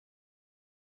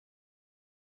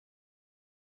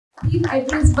Brief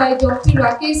address by Dr.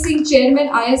 Rakesh Singh, Chairman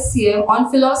SCM,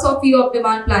 on philosophy of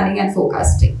demand planning and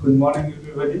forecasting. Good morning,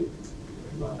 everybody.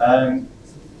 And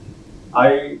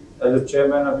I, as the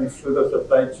Chairman of Institute of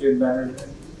Supply Chain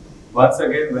Management, once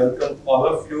again welcome all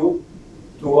of you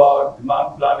to our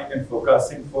Demand Planning and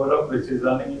Forecasting Forum, which is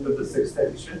running into the 6th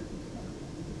edition.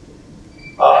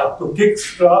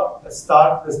 To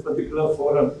start this particular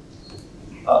forum,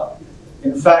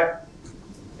 in fact,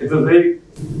 it was very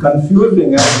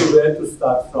confusing as to where to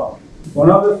start from. One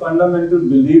of the fundamental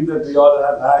beliefs that we all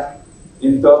have had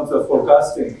in terms of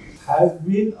forecasting has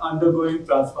been undergoing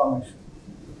transformation.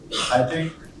 I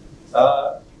think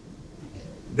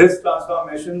this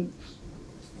transformation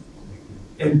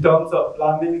in terms of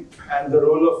planning and the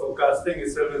role of forecasting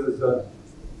itself is a journey.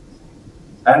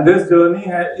 And this journey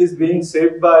is being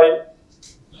shaped by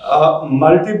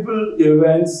multiple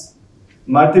events,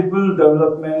 multiple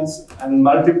developments, and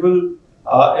multiple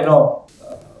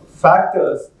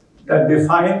factors that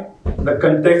define the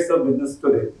context of business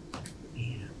today.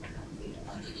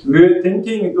 We were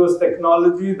thinking it was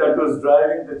technology that was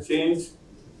driving the change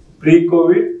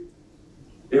pre-COVID.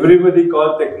 Everybody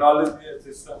called technology a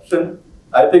disruption.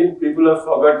 I think people have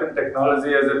forgotten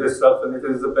technology as a disruption. It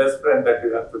is the best friend that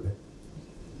you have today.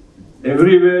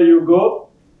 Everywhere you go,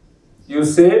 you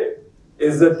say,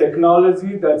 is the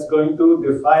technology that's going to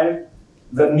define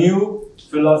the new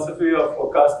philosophy of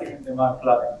forecasting and demand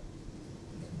planning.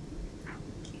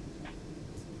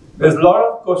 There's a lot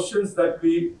of questions that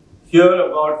we hear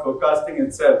about forecasting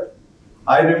itself.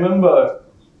 I remember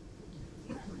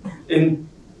in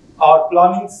our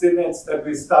planning synods that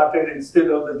we started instead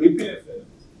of the DPFL,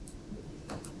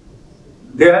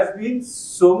 there has been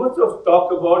so much of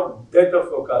talk about debt of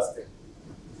forecasting.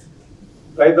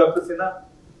 Right, Dr. Sinha?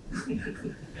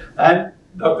 And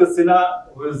Dr. Sinha,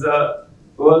 who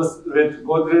was with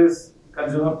Godrej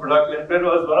Consumer Product Limited,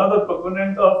 was one of the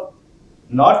proponents of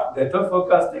not debt of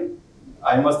forecasting.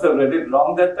 I must have read it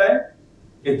wrong that time.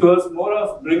 It was more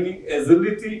of bringing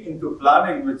agility into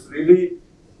planning, which really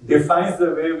defines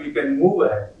the way we can move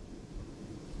ahead.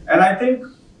 And I think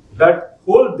that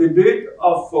whole debate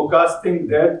of forecasting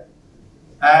debt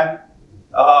and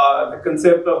the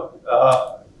concept of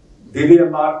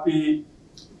DDMRP,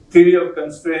 theory of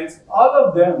constraints, all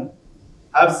of them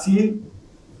have seen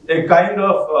a kind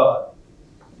of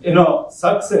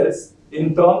success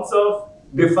in terms of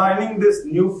defining this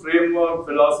new framework,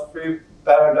 philosophy,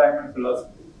 paradigm, and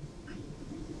philosophy.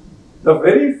 The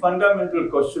very fundamental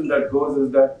question that goes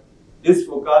is that, is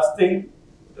forecasting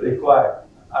required?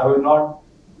 I will not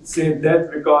say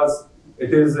that because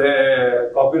it is a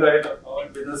copyright of our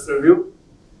business review.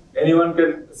 Anyone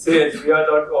can say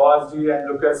hbr.org and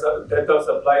look at debt of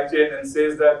supply chain and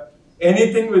says that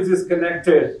anything which is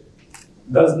connected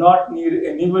does not need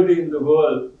anybody in the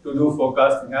world to do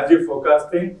forecasting. As if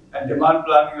forecasting and demand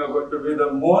planning are going to be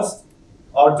the most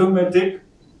automatic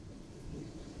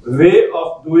way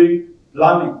of doing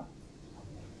planning.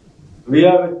 We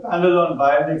have a panel on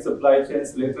bionic supply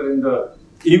chains later in the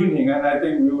evening, and I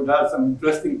think we would have some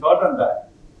interesting thought on that.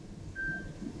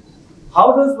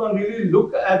 How does one really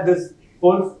look at this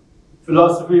whole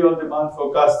philosophy of demand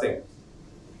forecasting?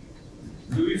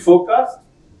 Do we forecast?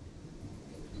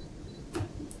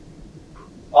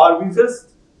 Or we just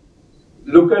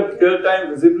look at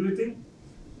real-time visibility?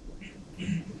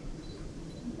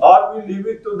 Or we leave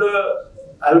it to the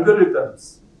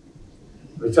algorithms,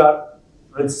 which are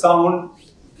with sound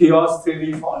chaos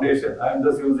theory foundation. I'm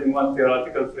just using one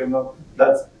theoretical framework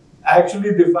that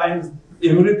actually defines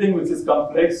everything which is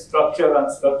complex, structure,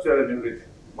 unstructure, and everything.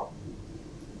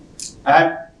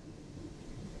 And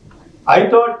I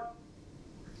thought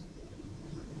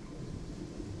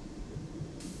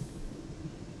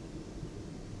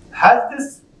has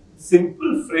this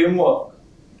simple framework,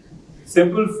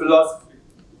 simple philosophy,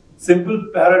 simple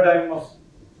paradigm of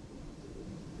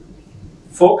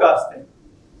forecasting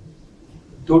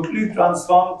totally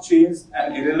transformed, changed,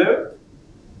 and irrelevant?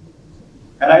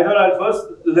 And I thought I'll first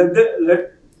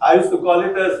I used to call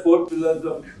it as 4 pillars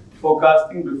of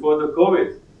forecasting before the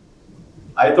COVID.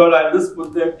 I thought I'll just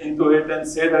put them into it and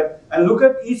say that, and look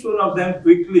at each one of them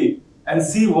quickly and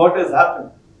see what has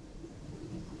happened.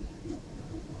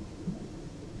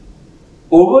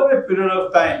 Over a period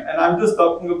of time, and I'm just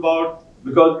talking about,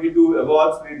 because we do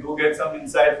awards, we do get some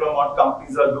insight from what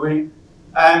companies are doing,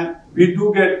 and we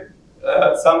do get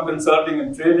some consulting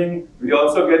and training. We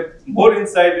also get more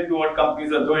insight into what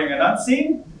companies are doing. And I'm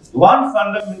seeing one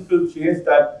fundamental change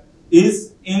that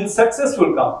is in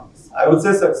successful companies. I would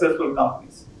say successful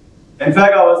companies. In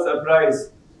fact, I was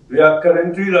surprised. We are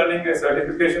currently running a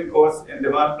certification course in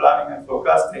demand planning and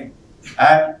forecasting.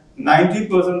 And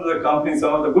 90% of the companies,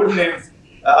 some of the good names,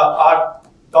 are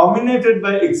dominated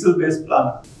by Excel-based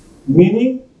planning.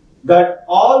 Meaning that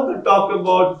all the talk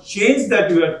about change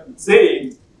that we are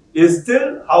saying is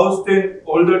still housed in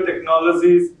older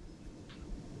technologies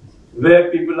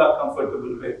where people are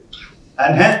comfortable with.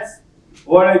 And hence,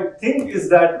 what I think is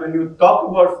that when you talk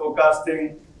about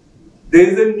forecasting, there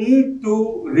is a need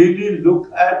to really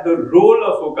look at the role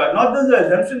of forecast, not just the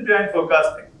assumption behind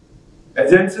forecasting.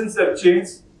 Assumptions have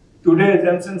changed. Today,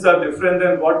 assumptions are different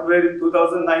than what were in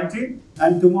 2019.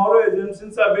 And tomorrow,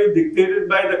 assumptions are being dictated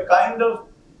by the kind of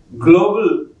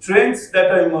global trends that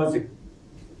are emerging.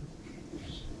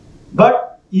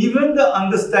 But even the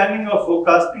understanding of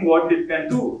forecasting, what it can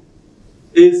do,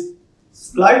 is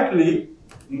slightly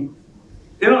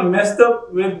messed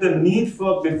up with the need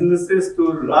for businesses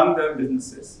to run their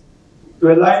businesses,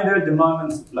 to align their demand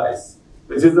and supplies,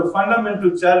 which is the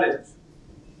fundamental challenge.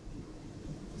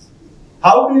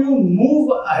 How do you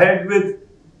move ahead with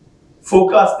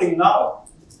forecasting now?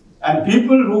 And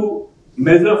people who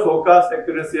measure forecast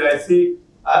accuracy,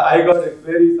 I got a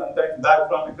query sometime back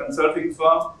from a consulting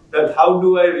firm that how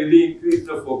do I really increase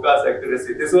the forecast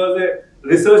accuracy? This was a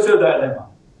researcher dilemma.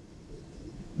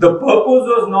 The purpose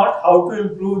was not how to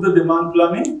improve the demand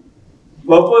planning.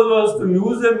 Purpose was to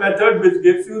use a method which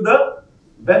gives you the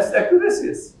best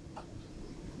accuracies.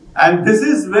 And this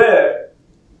is where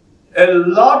a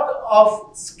lot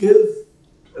of skills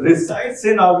resides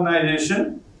in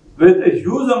organization with a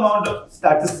huge amount of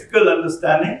statistical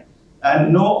understanding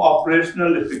and no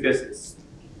operational efficacies.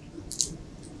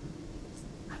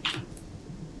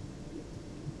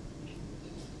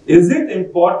 Is it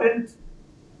important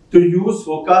to use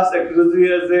forecast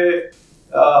accuracy as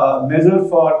a measure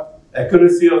for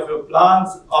accuracy of your plans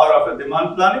or of a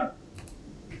demand planning?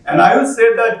 And I will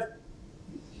say that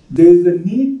there is a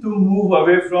need to move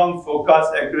away from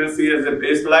forecast accuracy as a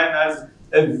baseline as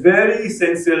a very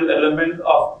essential element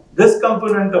of this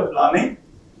component of planning.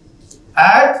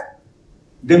 Add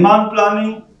demand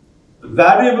planning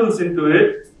variables into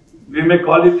it. We may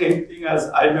call it anything, as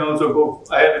I may also go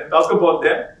ahead and talk about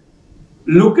them.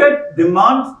 Look at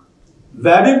demand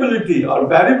variability or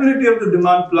variability of the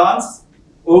demand plans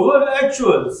over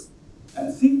actuals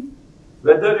and see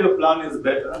whether your plan is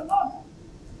better or not.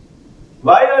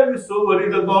 Why are we so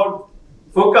worried about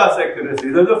forecast accuracy?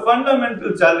 There's a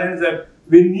fundamental challenge that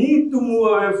we need to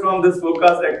move away from this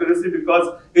forecast accuracy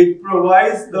because it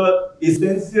provides the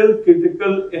essential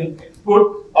critical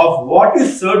input of what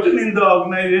is certain in the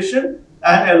organization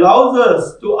and allows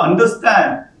us to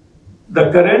understand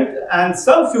the current and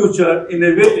some future in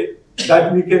a way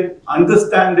that we can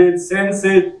understand it, sense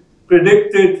it,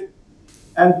 predict it,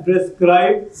 and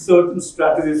prescribe certain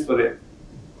strategies for it.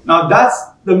 Now that's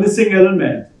the missing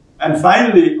element. And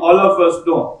finally, all of us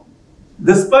know,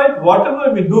 despite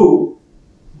whatever we do,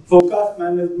 forecast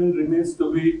management remains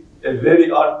to be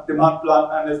demand plan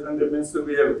management remains to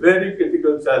be a very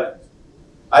critical challenge.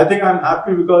 I think I'm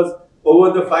happy because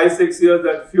over the 5-6 years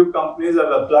that few companies have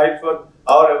applied for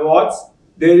our awards,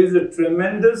 there is a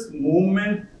tremendous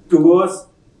movement towards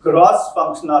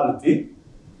cross-functionality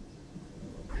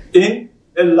in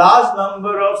a large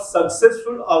number of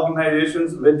successful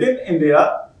organizations within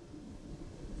India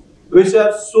which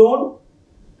have shown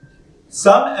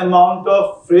some amount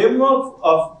of framework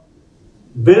of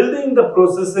building the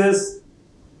processes,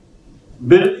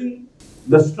 building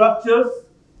the structures,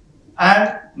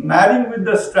 and marrying with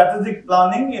the strategic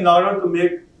planning in order to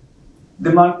make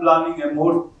demand planning a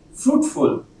more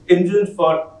fruitful engine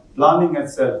for planning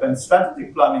itself and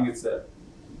strategic planning itself.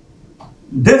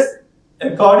 This,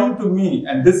 according to me,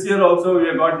 and this year also we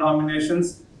have got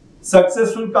nominations,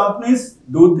 successful companies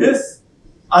do this,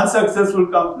 unsuccessful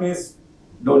companies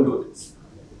don't do this.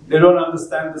 They don't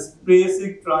understand this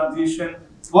basic transition.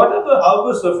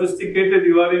 However sophisticated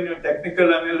you are in your technical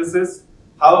analysis,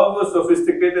 however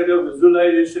sophisticated your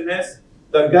visualization is,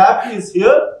 the gap is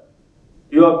here,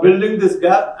 you are building this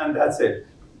gap and that's it.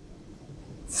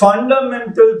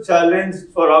 Fundamental challenge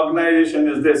for organization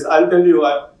is this. I'll tell you,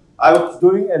 I was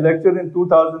doing a lecture in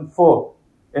 2004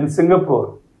 in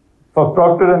Singapore for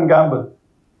Procter & Gamble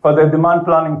for the demand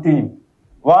planning team.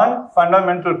 One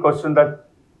fundamental question that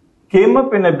came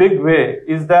up in a big way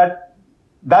is that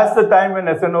that's the time when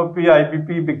SNOP,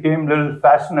 IBP became a little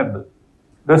fashionable.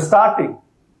 They're starting.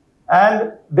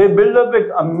 And they build up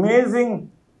an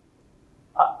amazing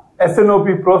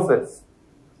SNOP process.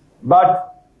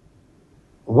 But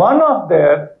one of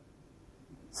their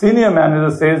senior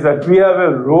managers says that we have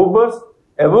a robust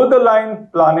above-the-line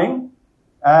planning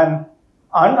and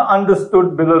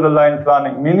ununderstood below-the-line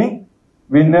planning, meaning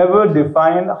we never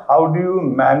define how do you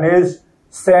manage,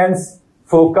 sense,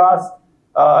 forecast,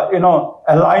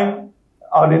 align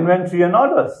our inventory and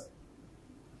orders.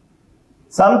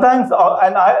 Sometimes,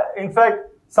 in fact,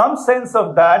 some sense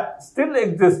of that still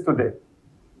exists today.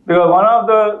 Because one of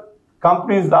the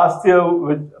companies last year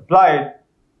which applied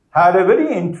had a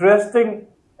very interesting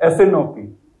SNOP.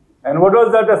 And what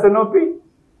was that SNOP?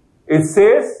 It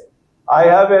says, I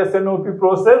have a SNOP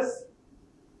process,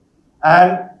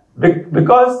 and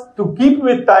because to keep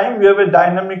with time, we have a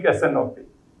dynamic SNOP.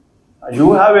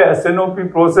 You have a SNOP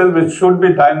process which should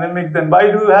be dynamic, then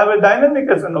why do you have a dynamic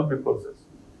SNOP process?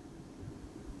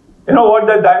 You know what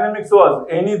the dynamics was?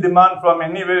 Any demand from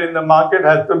anywhere in the market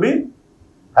has to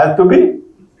be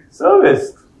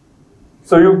serviced.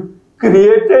 So you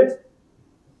created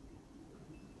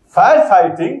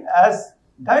firefighting as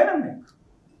dynamic,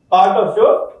 part of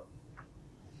your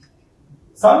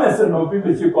some SNOP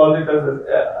which you call it as a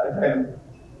dynamic.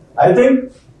 I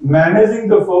think managing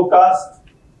the forecast,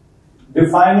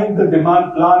 defining the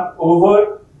demand plan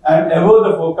over and above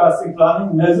the forecasting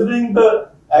planning, measuring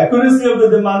the accuracy of the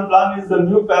demand plan is the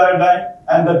new paradigm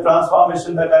and the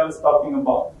transformation that I was talking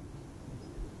about.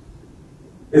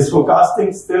 Is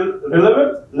forecasting still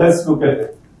relevant? Let's look at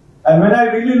it. And when I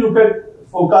really look at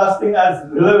forecasting as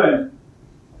relevant,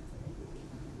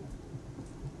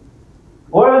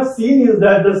 what I've seen is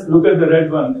that, just look at the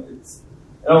red one. It's,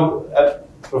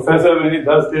 professor, when he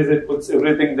does this, it puts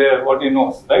everything there, what he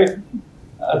knows, right?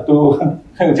 To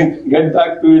get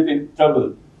back to it in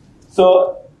trouble.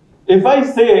 So, if I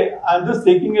say, I'm just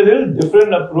taking a little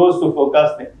different approach to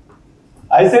forecasting.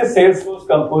 I say Salesforce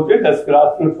composite as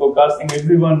grassroots forecasting.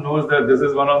 Everyone knows that this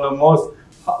is one of the most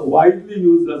widely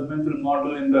used judgmental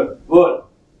model in the world.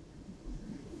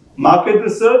 Market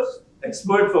research,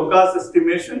 expert forecast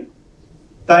estimation,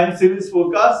 time series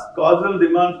forecast, causal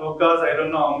demand forecast. I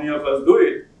don't know how many of us do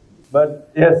it, but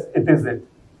yes, it is it.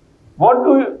 What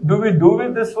do we do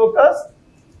with this forecast?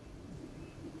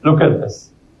 Look at this.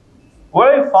 What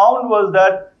I found was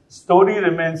that story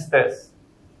remains this.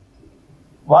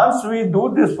 Once we do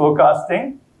this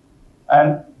forecasting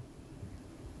and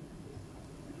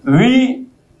we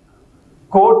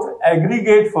quote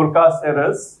aggregate forecast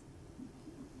errors,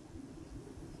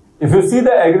 if you see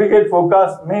the aggregate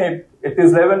forecast made, it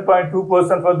is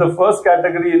 11.2% for the first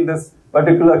category in this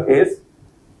particular case.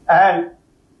 And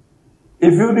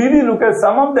if you really look at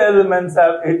some of the elements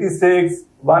have 86,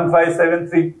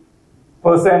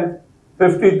 1573%,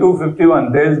 52,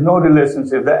 51, there is no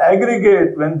relationship. The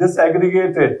aggregate, when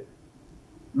disaggregated,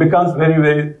 becomes very,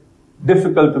 very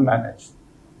difficult to manage.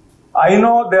 I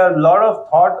know there are a lot of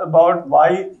thought about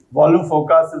why volume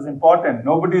forecast is important.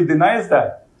 Nobody denies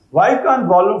that. Why can't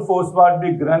volume forecast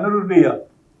be granularly up?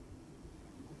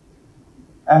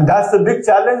 And that's the big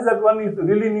challenge that one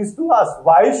really needs to ask.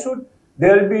 Why should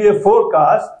there be a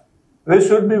forecast which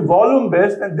should be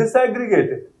volume-based and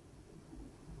disaggregated?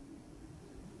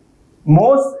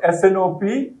 Most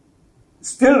SNOP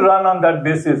still run on that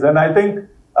basis, and I think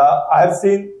I've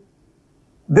seen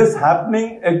this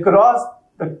happening across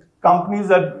the companies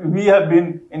that we have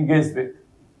been engaged with.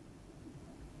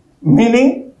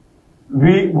 Meaning,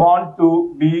 we want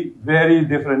to be very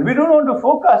different. We don't want to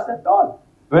forecast at all.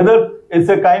 Whether it's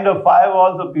a kind of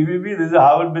firewalls or PVB, this is a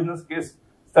Harvard Business Case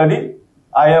study.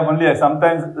 I have only,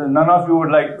 sometimes none of you would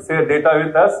like to share data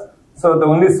with us. So the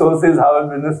only source is Harvard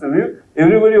Business Review.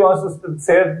 Everybody wants to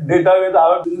share data with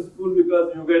Harvard Business School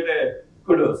because you get a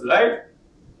kudos, right?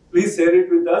 Please share it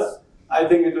with us. I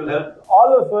think it will help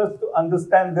all of us to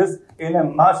understand this in a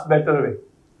much better way.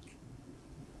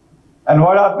 And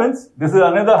what happens? This is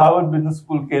another Harvard Business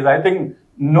School case. I think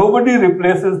nobody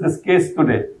replaces this case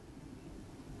today.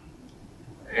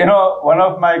 You know, one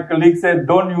of my colleagues said,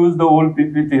 don't use the old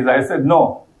PPTs. I said,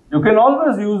 no, you can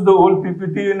always use the old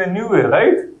PPT in a new way,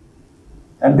 right?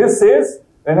 And this says,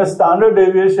 when a standard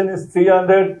deviation is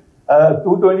 300,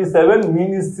 227,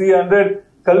 mean is 300,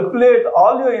 calculate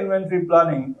all your inventory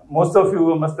planning. Most of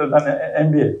you must have done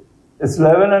an MBA. It's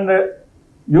 1100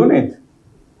 unit.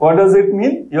 What does it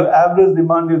mean? Your average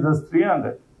demand is just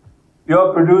 300. You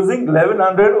are producing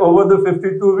 1100 over the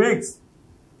 52 weeks.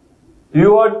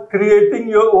 You are creating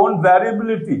your own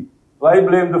variability. Why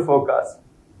blame the forecast?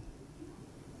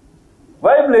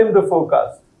 Why blame the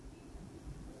forecast?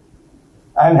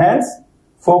 And hence,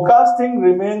 forecasting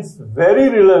remains very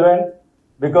relevant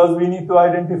because we need to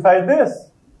identify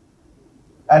this.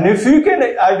 And if you can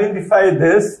identify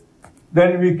this,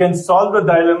 then we can solve the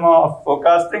dilemma of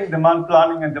forecasting, demand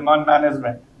planning, and demand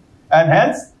management. And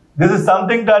hence, this is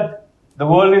something that the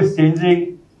world is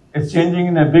changing. It's changing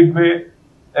in a big way.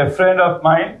 A friend of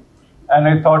mine and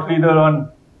a thought leader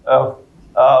on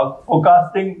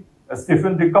forecasting,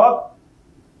 Stephen DeCock,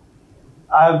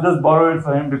 I have just borrowed it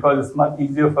for him because it's much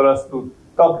easier for us to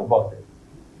talk about it.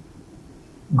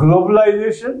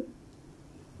 Globalization,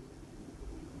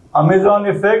 Amazon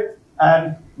effect,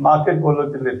 and market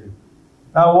volatility.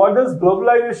 Now, what does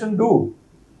globalization do?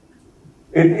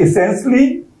 It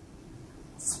essentially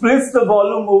splits the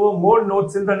volume over more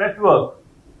nodes in the network.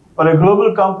 For a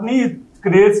global company, it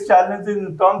creates challenges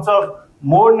in terms of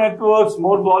more networks,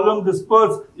 more volume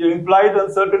dispersed, your implied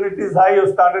uncertainty is high,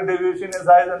 your standard deviation is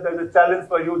high, and there's a challenge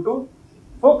for you to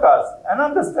forecast and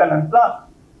understand and plan.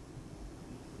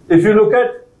 If you look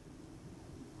at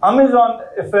Amazon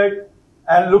effect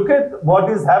and look at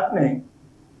what is happening,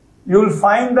 you'll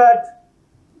find that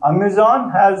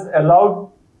Amazon has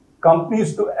allowed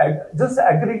companies to just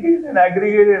aggregate and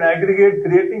aggregate and aggregate,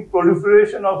 creating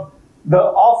proliferation of the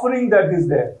offering that is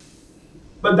there.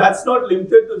 But that's not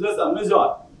limited to just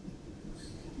Amazon.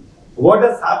 What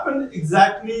has happened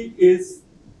exactly is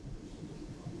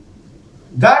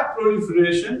that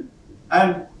proliferation,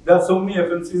 and there are so many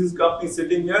FMCG companies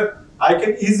sitting here, I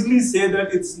can easily say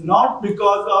that it's not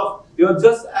because of you're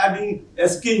just adding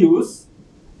SKUs.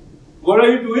 What are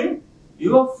you doing?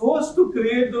 You are forced to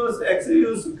create those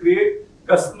SKUs to create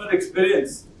customer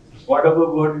experience.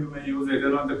 Whatever word you may use,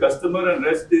 either on the customer, and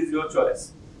rest is your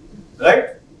choice.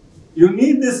 Right? You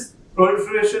need this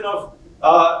proliferation of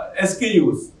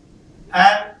SKUs.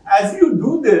 And as you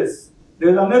do this,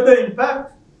 there's another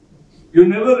impact. You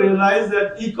never realize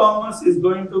that e-commerce is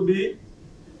going to be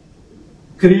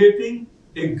creating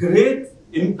a great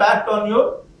impact on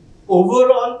your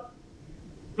overall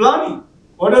planning.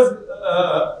 What has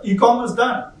e-commerce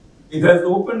done? It has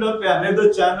opened up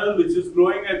another channel which is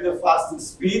growing at the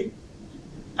fastest speed,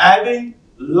 adding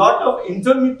a lot of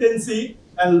intermittency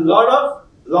and a lot of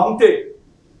long tail.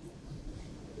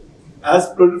 As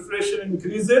proliferation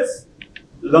increases,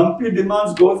 lumpy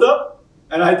demands goes up,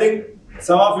 and I think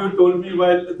some of you told me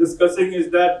while discussing is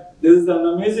that this is an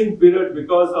amazing period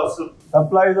because of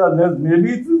supplies are less.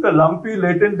 Maybe it's the lumpy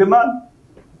latent demand.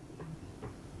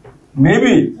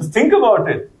 Maybe, just think about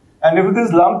it. And if it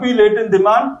is lumpy latent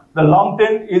demand, the long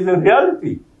tail is a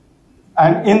reality.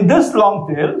 And in this long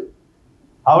tail,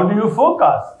 how do you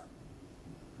forecast?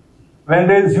 When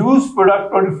there is huge product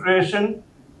proliferation,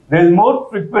 there is more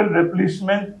frequent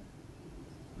replenishment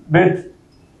with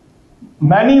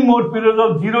many more periods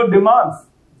of zero demands,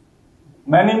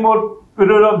 many more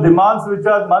periods of demands which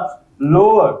are much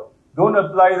lower. Don't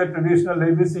apply the traditional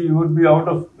ABC, you would be out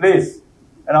of place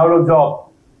and out of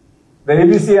job. The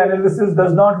ABC analysis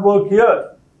does not work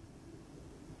here.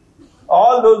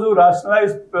 All those who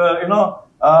rationalize,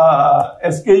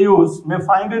 SKUs may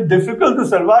find it difficult to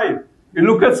survive. You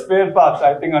look at spare parts.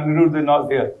 I think Anirudh is not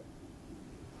here.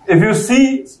 If you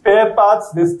see spare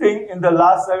parts listing in the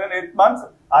last 7-8 months,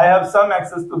 I have some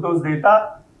access to those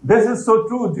data. This is so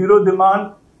true. Zero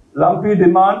demand, lumpy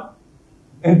demand,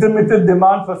 intermittent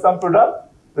demand for some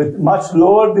product with much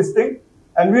lower listing.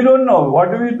 And we don't know.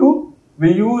 What do?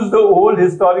 We use the old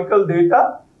historical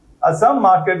data, some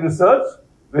market research,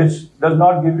 which does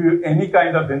not give you any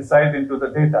kind of insight into the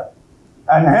data.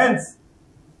 And hence,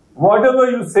 whatever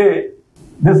you say,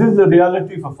 this is the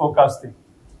reality for forecasting.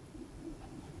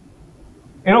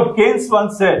 Keynes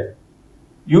once said,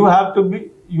 you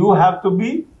don't have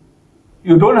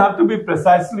to be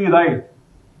precisely right.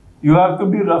 You have to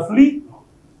be roughly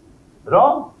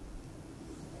wrong.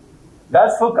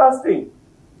 That's forecasting.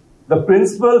 The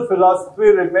principal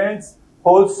philosophy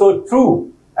holds so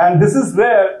true. And this is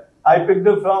where I picked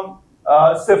up from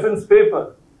Stephen's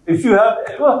paper. If you have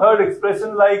ever heard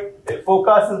expression like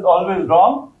forecast is always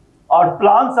wrong, or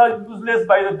plans are useless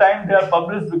by the time they are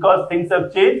published because things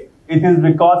have changed, it is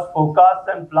because forecasts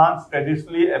and plans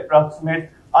traditionally approximate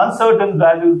uncertain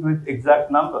values with exact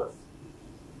numbers.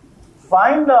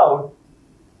 Find out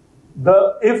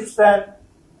the ifs and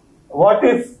what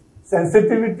if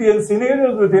sensitivity and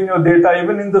scenarios within your data,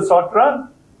 even in the short run.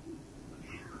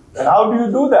 And how do you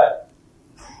do that?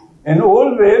 In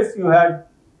old ways, you had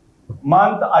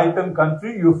month, item,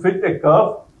 country, you fit a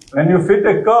curve. When you fit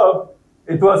a curve,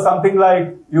 it was something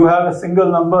like you have a single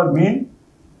number mean.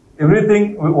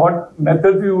 Everything, what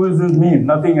method you use is mean,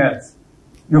 nothing else.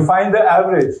 You find the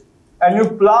average. And you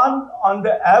plan on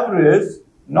the average,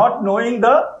 not knowing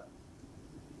the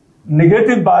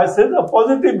negative biases or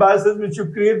positive biases which you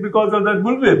create because of that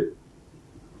bullwhip.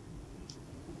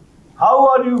 How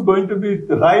are you going to be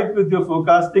right with your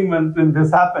forecasting when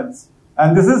this happens?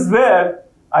 And this is where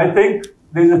I think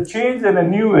there's a change in a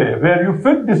new way, where you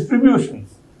fit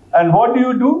distributions. And what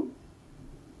do?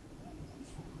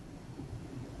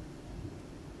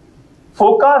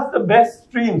 Forecast the best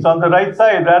streams on the right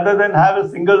side rather than have a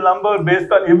single number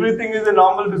based on everything is a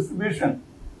normal distribution.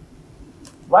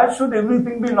 Why should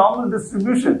everything be normal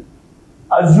distribution?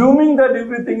 Assuming that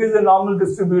everything is a normal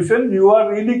distribution, you are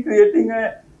really creating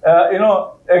a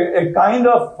kind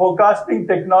of forecasting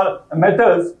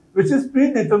methods which is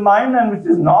predetermined and which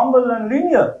is normal and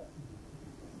linear.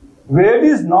 Where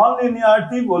is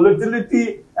non-linearity,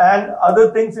 volatility, and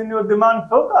other things in your demand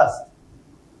forecast?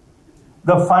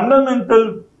 The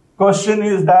fundamental question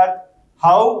is that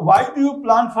why do you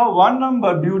plan for one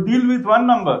number? Do you deal with one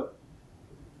number?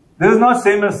 This is not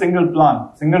same as single plan.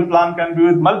 Single plan can be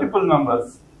with multiple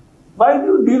numbers. Why do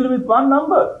you deal with one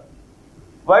number?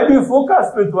 Why do you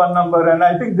forecast with one number? And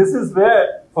I think this is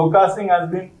where forecasting has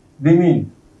been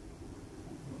demeaned.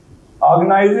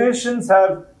 Organizations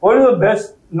have, what is the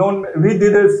best known, we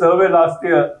did a survey last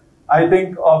year, I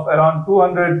think of around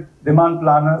 200 demand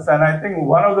planners, and I think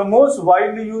one of the most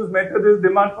widely used methods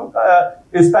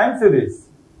is time series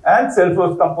and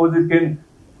self-force composite can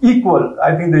equal.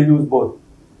 I think they use both.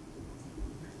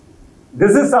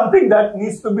 This is something that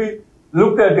needs to be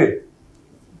looked at it.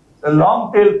 The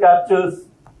long tail captures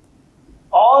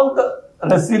all the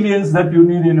resilience that you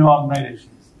need in your organizations.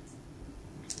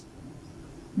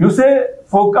 You say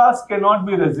forecast cannot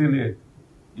be resilient.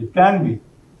 It can be.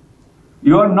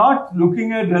 You are not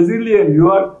looking at resilience.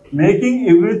 You are making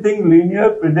everything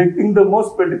linear, predicting the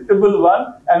most predictable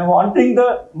one, and wanting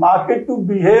the market to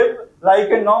behave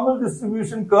like a normal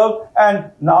distribution curve,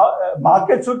 and now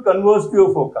market should converge to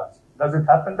your forecast. Does it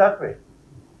happen that way?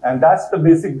 And that's the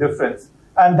basic difference.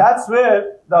 And that's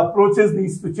where the approaches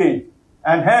needs to change.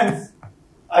 And hence,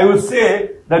 I would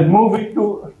say that move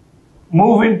into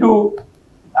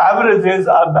averages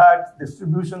are bad,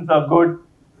 distributions are good.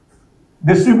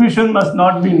 Distribution must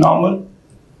not be normal.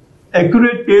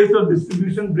 Accurate case of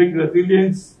distribution bring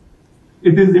resilience.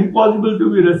 It is impossible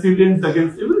to be resilient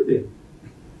against everything.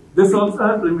 This also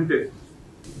has limitations.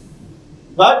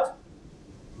 But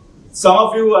some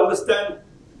of you understand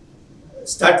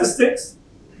statistics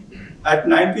at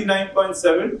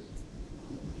 99.7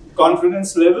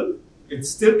 confidence level, it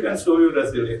still can show you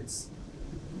resilience.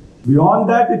 Beyond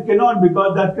that, it cannot,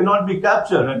 because that cannot be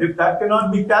captured. And if that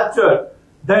cannot be captured,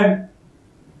 then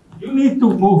you need to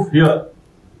move here.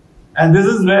 And this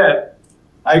is where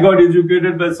I got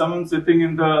educated by someone sitting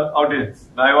in the audience.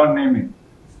 I won't name him.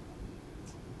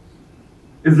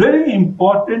 It's very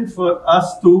important for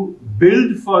us to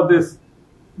build for this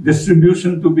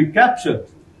distribution to be captured.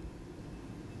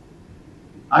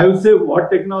 I would say what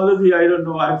technology, I don't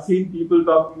know. I've seen people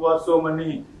talking about so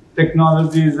many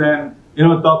technologies and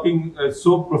talking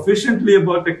so proficiently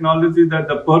about technology that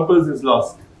the purpose is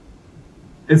lost.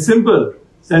 It's simple.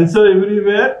 Sensor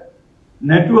everywhere,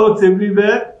 networks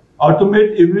everywhere,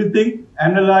 automate everything,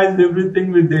 analyze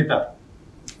everything with data.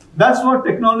 That's what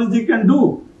technology can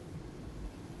do.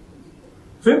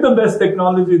 With the best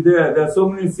technology there are so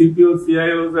many CPOs,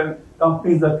 CIOs and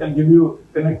companies that can give you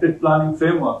connected planning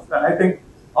frameworks. And I think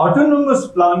autonomous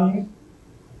planning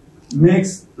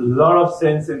makes a lot of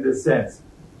sense in this sense.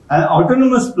 And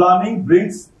autonomous planning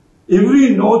brings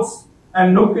every notes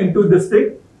and nook into this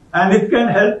thing, and it can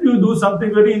help you do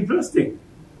something very interesting.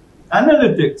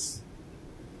 Analytics.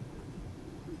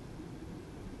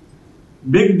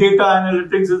 Big data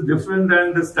analytics is different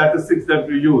than the statistics that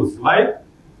we use. Why?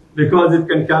 Because it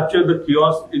can capture the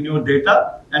chaos in your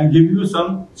data and give you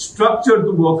some structure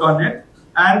to work on it.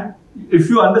 And if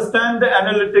you understand the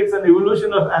analytics and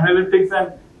evolution of analytics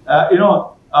and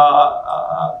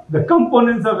the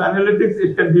components of analytics,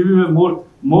 it can give you a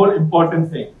more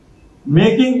important thing.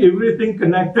 Making everything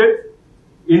connected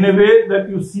in a way that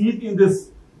you see it in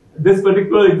this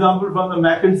particular example from the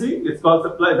McKinsey. It's called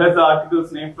supply. That's the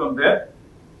article's name from there.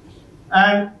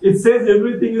 And it says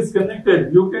everything is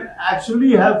connected. You can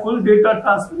actually have full data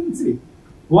transparency.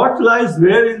 What lies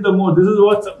where in the mode? This is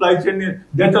what supply chain is,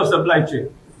 death of supply chain.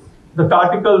 The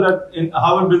article that in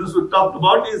Harvard Business School talked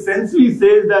about essentially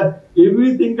says that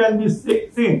everything can be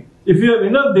seen. If you have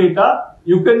enough data,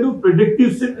 you can do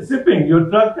predictive shipping. Your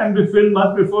truck can be filled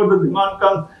much before the demand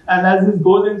comes, and as it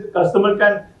goes in, the customer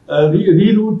can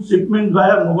reroute shipment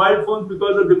via mobile phones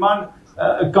because the demand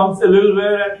comes a little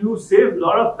where, and you save a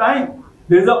lot of time.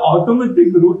 There's an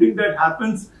automatic routing that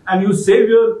happens, and you save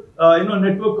your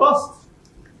network costs,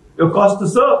 your cost to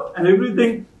serve, and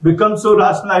everything becomes so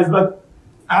rationalized. But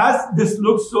as this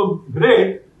looks so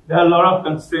great, there are a lot of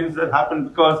constraints that happen,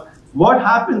 because what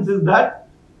happens is that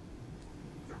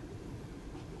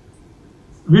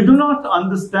we do not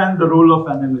understand the role of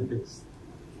analytics.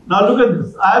 Now look at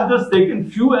this. I have just taken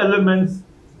few elements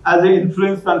as an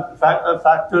influence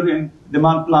factor in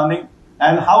demand planning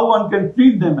and how one can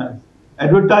treat them as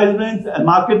advertisements and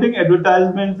marketing,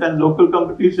 advertisements and local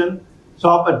competition,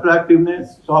 shop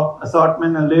attractiveness, shop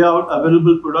assortment and layout,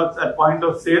 available products at point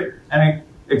of sale, and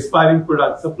expiring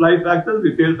products, supply factors,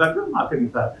 retail factors, marketing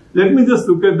factors. Let me just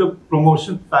look at the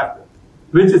promotion factor,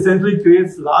 which essentially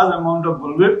creates large amount of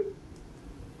bullwhip.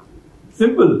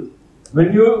 Simple.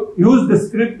 When you use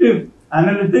descriptive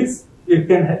analytics, it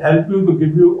can help you to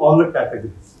give you all the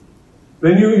categories.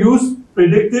 When you use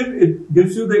predictive, it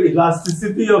gives you the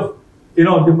elasticity of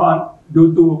demand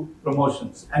due to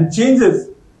promotions and changes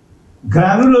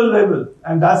granular level,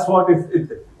 and that's what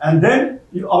it. And then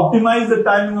you optimize the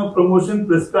timing of promotion,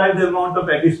 prescribe the amount of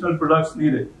additional products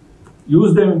needed,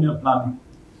 use them in your planning.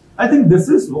 I think this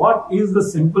is what is the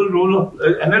simple role of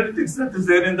analytics that is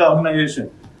there in the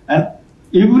organization. And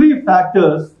every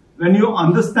factors, when you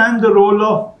understand the role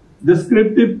of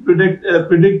descriptive,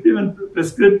 predictive and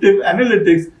prescriptive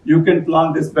analytics, you can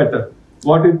plan this better.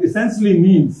 What it essentially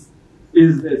means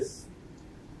is this.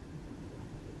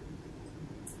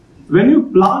 When you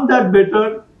plan that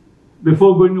better,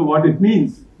 before going to what it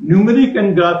means, numeric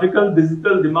and graphical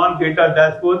digital demand data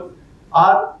dashboards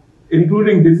are,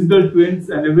 including digital twins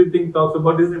and everything talks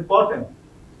about, is important.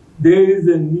 There is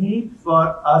a need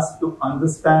for us to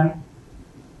understand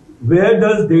where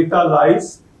does data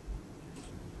lies,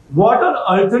 what are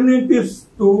alternatives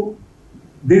to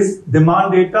this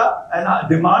demand data and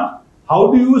demand,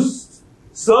 how do you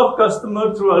serve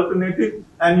customer through alternative,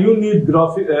 and you need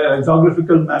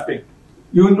geographical mapping.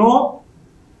 You know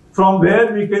from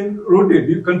where we can rotate.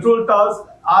 Your control towers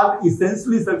are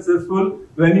essentially successful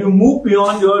when you move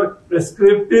beyond your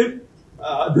prescriptive,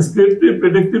 descriptive,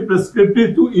 predictive,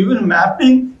 prescriptive to even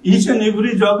mapping each and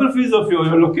every geographies of your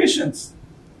locations.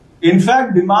 In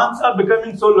fact, demands are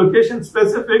becoming so location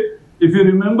specific. If you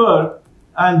remember,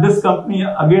 and this company,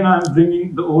 again, I'm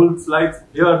bringing the old slides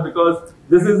here because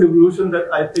this is evolution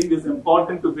that I think is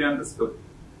important to be understood.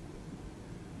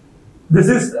 This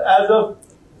is as of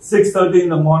 6:30 in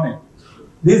the morning.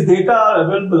 These data are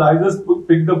available. I just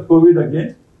picked up COVID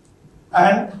again.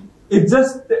 And it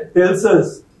just tells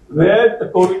us where the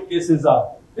COVID cases are.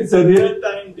 It's a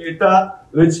real-time data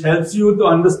which helps you to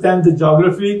understand the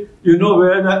geography. You know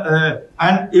where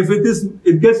and if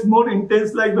it gets more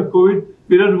intense like the COVID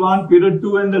period 1, period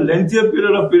 2, and the lengthier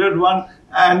period of period 1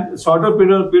 and shorter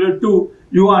period of period 2,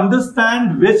 you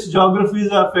understand which geographies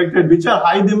are affected, which are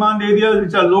high demand areas,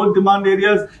 which are low demand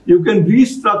areas. You can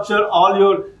restructure all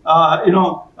your,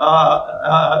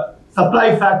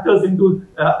 supply factors into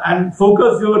and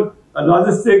focus your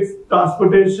logistics,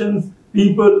 transportations,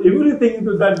 people, everything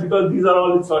into that because these are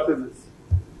all in shortages.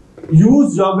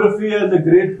 Use geography as a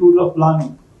great tool of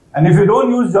planning. And if you don't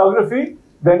use geography,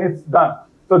 then it's done.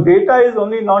 So data is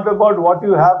only not about what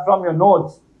you have from your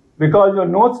notes, because your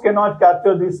notes cannot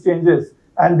capture these changes.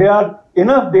 And there are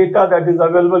enough data that is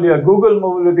available here. Google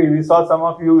mobility, we saw some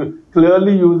of you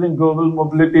clearly using Google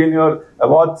mobility in your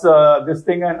this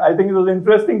thing. And I think it was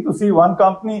interesting to see one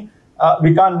company,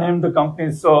 we can't name the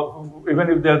company, so even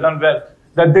if they're done well,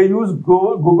 that they use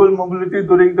Google mobility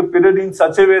during the period in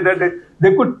such a way that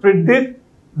they could predict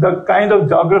the kind of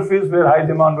geographies where high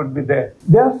demand would be there.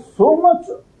 There's so much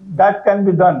that can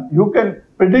be done. You can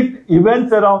predict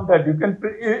events around that. You can,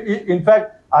 in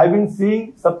fact, I've been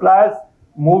seeing suppliers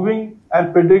moving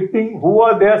and predicting who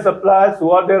are their suppliers,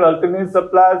 who are their alternate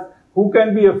suppliers, who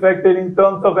can be affected in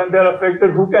terms of when they're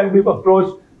affected, who can be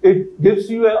approached. It gives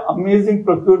you an amazing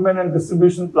procurement and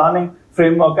distribution planning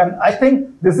framework. And I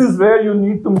think this is where you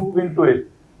need to move into it.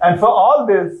 And for all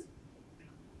this,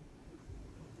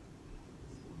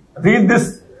 read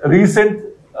this recent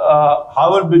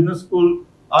Harvard Business School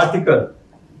article,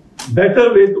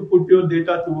 Better Way to Put Your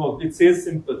Data to Work. It says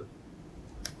simple.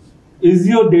 Is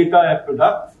your data a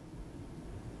product?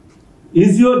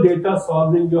 Is your data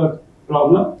solving your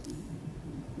problem?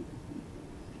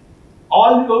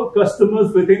 All your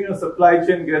customers within your supply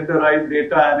chain get the right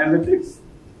data analytics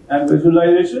and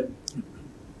visualization.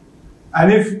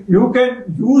 And if you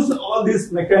can use all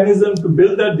these mechanisms to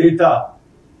build that data,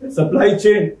 the supply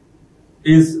chain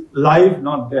is live,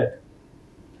 not dead.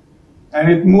 And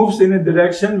it moves in a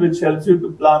direction which helps you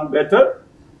to plan better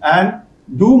and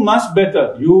do much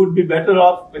better. You would be better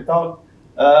off without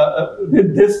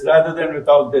with this rather than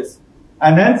without this.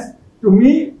 And hence, to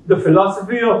me, the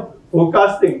philosophy of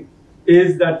forecasting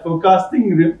is that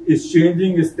forecasting is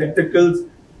changing its tentacles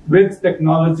with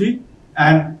technology,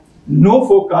 and no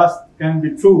forecast can be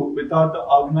true without the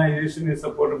organization is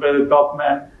supported by the top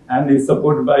man and is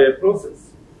supported by a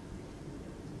process.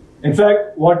 In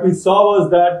fact, what we saw was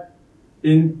that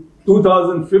in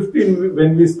 2015,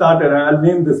 when we started, and I'll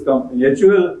name this company,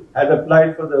 HUL had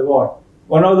applied for the award.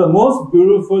 One of the most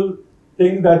beautiful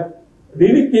things that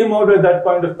really came out at that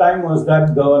point of time was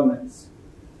that governance.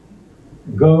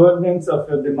 governance of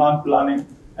your demand planning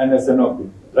and SNOP.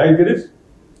 Right, Girish?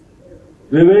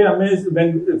 We were very amazed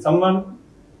when someone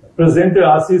presented,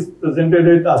 presented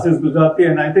it, Ashish Gujarati,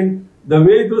 and I think the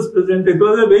way it was presented, it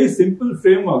was a very simple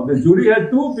framework. The jury had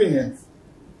two opinions.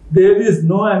 There is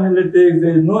no analytics,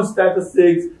 there is no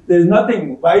statistics, there is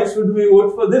nothing. Why should we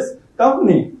vote for this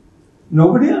company?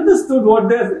 Nobody understood what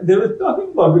they were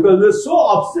talking about because they were so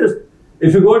obsessed.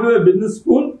 If you go to a business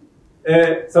school,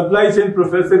 a supply chain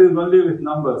professor is only with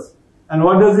numbers. And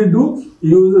what does he do? He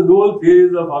uses whole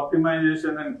theories of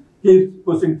optimization and keeps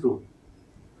pushing through.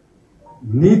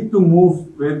 Need to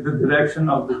move with the direction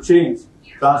of the change,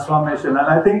 transformation. And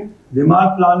I think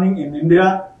demand planning in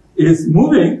India is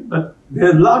moving, but there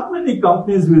are not many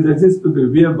companies who resist to this.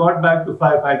 We have got back to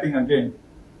firefighting again.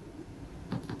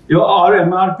 Our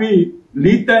MRP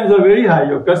lead times are very high.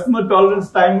 Your customer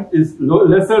tolerance time is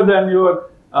lesser than your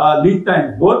lead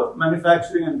time, both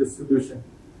manufacturing and distribution.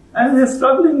 And we are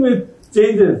struggling with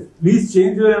changes. Please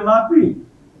change your MRP.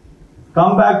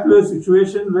 Come back to a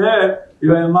situation where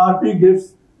your MRP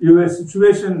gives you a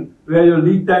situation where your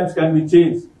lead times can be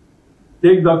changed.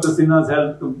 Take Dr. Sinha's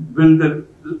help to build the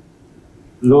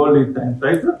lower lead times,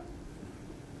 right, sir?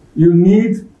 You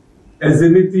need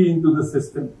agility into the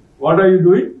system. What are you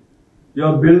doing? You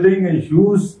are building a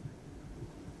huge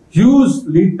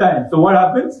lead time. So what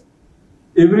happens?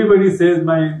 Everybody says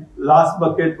my last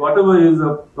bucket, whatever is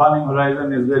the planning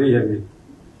horizon, is very heavy.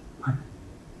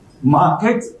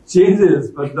 Market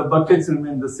changes, but the buckets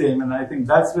remain the same, and I think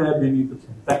that's where we need to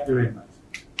change. Thank you very much.